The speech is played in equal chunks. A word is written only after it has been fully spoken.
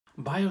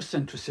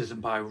Biocentrism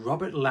by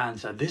Robert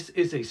Lanza. This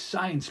is a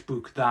science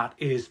book that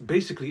is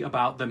basically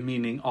about the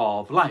meaning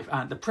of life,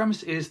 and the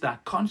premise is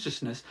that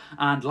consciousness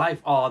and life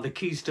are the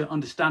keys to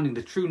understanding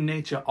the true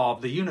nature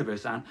of the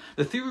universe. And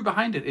the theory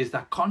behind it is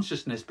that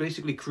consciousness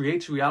basically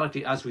creates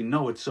reality as we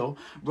know it. So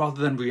rather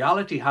than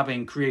reality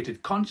having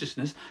created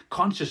consciousness,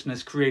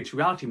 consciousness creates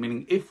reality,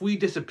 meaning if we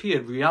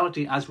disappeared,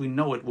 reality as we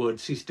know it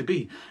would cease to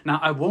be. Now,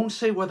 I won't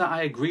say whether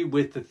I agree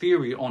with the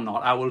theory or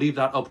not. I will leave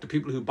that up to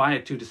people who buy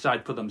it to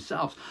decide for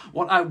themselves.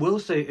 What I will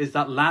say is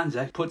that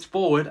Lanza puts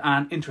forward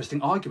an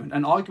interesting argument,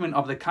 an argument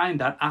of the kind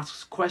that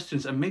asks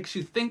questions and makes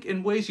you think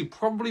in ways you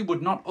probably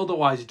would not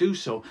otherwise do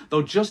so.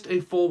 Though just a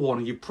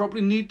forewarning, you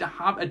probably need to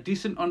have a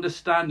decent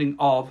understanding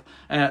of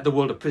the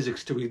world of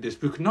physics to read this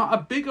book. Not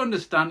a big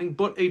understanding,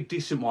 but a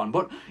decent one.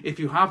 But if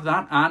you have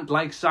that and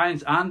like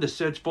science and the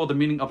search for the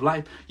meaning of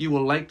life, you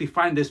will likely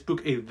find this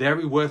book a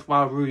very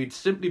worthwhile read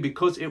simply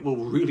because it will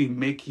really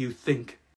make you think.